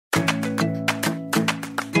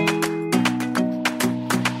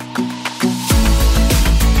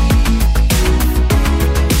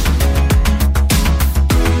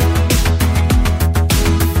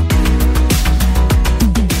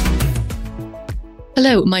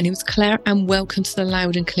Hello, my name is Claire and welcome to the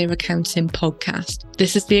Loud and Clear Accounting podcast.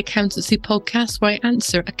 This is the accountancy podcast where I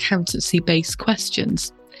answer accountancy-based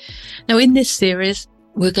questions. Now, in this series,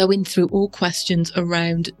 we're going through all questions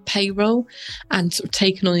around payroll and sort of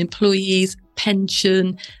taking on employees,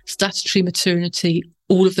 pension, statutory maternity,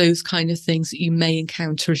 all of those kind of things that you may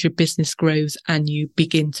encounter as your business grows and you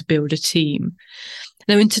begin to build a team.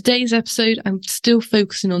 Now, in today's episode, I'm still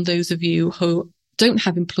focusing on those of you who don't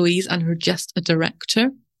have employees and who are just a director.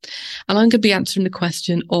 And I'm going to be answering the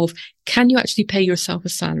question of, can you actually pay yourself a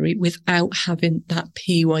salary without having that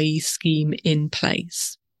PAYE scheme in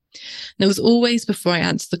place? Now, as always, before I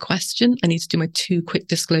answer the question, I need to do my two quick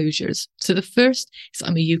disclosures. So the first is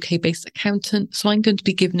I'm a UK-based accountant, so I'm going to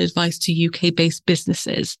be giving advice to UK-based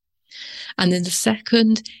businesses. And then the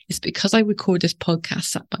second is because I record this podcast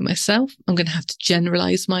sat by myself, I'm going to have to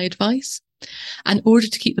generalize my advice. And in order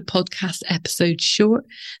to keep the podcast episodes short,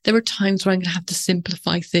 there are times where I'm going to have to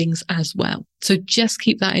simplify things as well. So just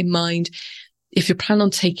keep that in mind. If you're planning on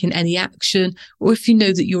taking any action, or if you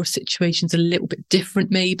know that your situation's a little bit different,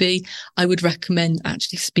 maybe, I would recommend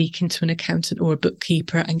actually speaking to an accountant or a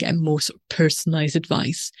bookkeeper and getting more sort of personalised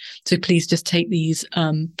advice. So please just take these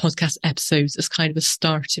podcast episodes as kind of a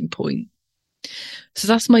starting point. So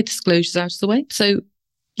that's my disclosures out of the way. So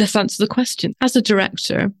let's answer the question. As a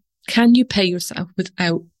director, can you pay yourself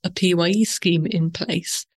without a PAYE scheme in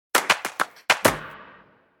place?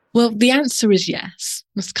 Well, the answer is yes.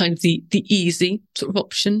 That's kind of the easy sort of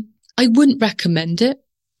option. I wouldn't recommend it,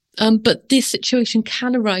 but this situation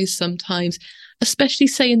can arise sometimes, especially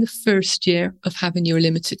say in the first year of having your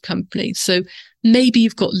limited company. So maybe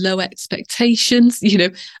you've got low expectations,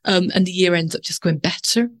 and the year ends up just going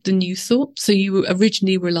better than you thought. So you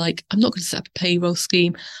originally were like, I'm not going to set up a payroll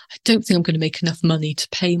scheme. I don't think I'm going to make enough money to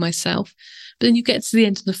pay myself. But then you get to the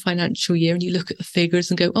end of the financial year and you look at the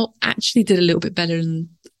figures and go, oh, actually did a little bit better than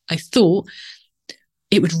I thought.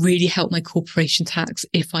 It would really help my corporation tax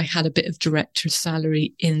if I had a bit of director's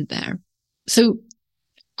salary in there. So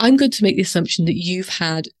I'm going to make the assumption that you've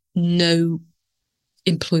had no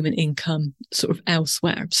employment income sort of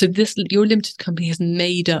elsewhere. So your limited company has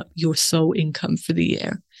made up your sole income for the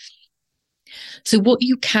year. So what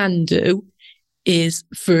you can do is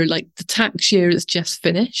for like the tax year that's just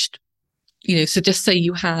finished, so just say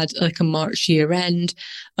you had like a March year end.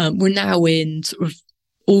 We're now in sort of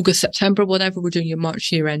August, September, whatever, we're doing your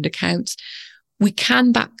March year end accounts. We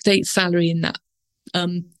can backdate salary in that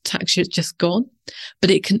tax year just gone, but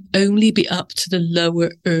it can only be up to the lower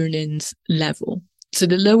earnings level. So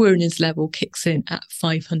the lower earnings level kicks in at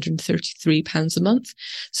 £533 a month.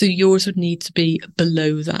 So yours would need to be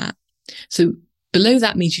below that. So below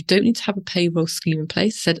that means you don't need to have a payroll scheme in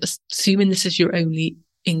place, assuming this is your only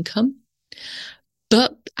income.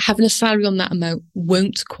 But having a salary on that amount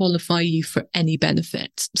won't qualify you for any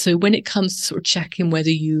benefits. So when it comes to sort of checking whether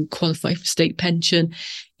you qualify for state pension,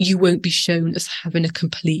 you won't be shown as having a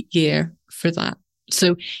complete year for that.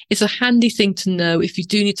 So it's a handy thing to know if you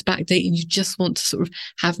do need to backdate and you just want to sort of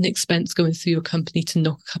have an expense going through your company to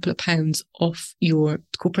knock a couple of pounds off your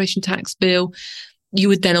corporation tax bill. You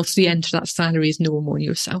would then obviously enter that salary as normal in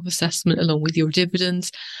your self-assessment along with your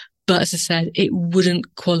dividends. But as I said, it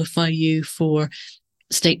wouldn't qualify you for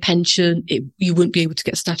state pension. You wouldn't be able to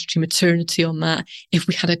get statutory maternity on that. If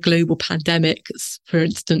we had a global pandemic, for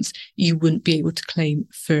instance, you wouldn't be able to claim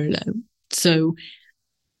furlough. So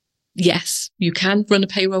yes, you can run a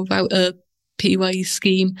payroll without a PAYE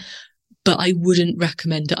scheme, but I wouldn't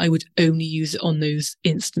recommend it. I would only use it on those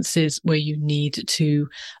instances where you need to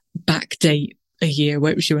backdate a year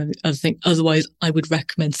where it was your other thing. Otherwise, I would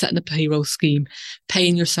recommend setting a payroll scheme,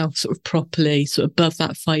 paying yourself sort of properly, so above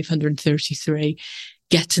that 533,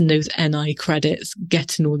 getting those NI credits,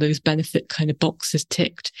 getting all those benefit kind of boxes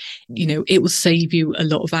ticked. It will save you a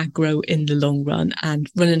lot of aggro in the long run, and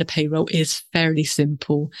running a payroll is fairly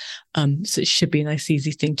simple. So it should be a nice,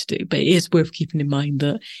 easy thing to do, but it is worth keeping in mind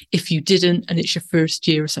that if you didn't, and it's your first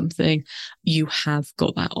year or something, you have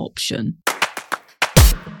got that option.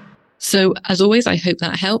 So as always, I hope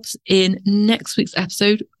that helps. In next week's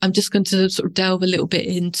episode, I'm just going to sort of delve a little bit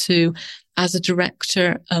into, as a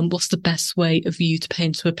director, what's the best way of you to pay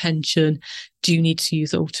into a pension? Do you need to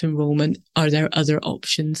use auto enrolment? Are there other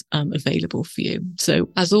options available for you? So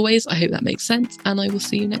as always, I hope that makes sense, and I will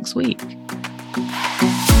see you next week.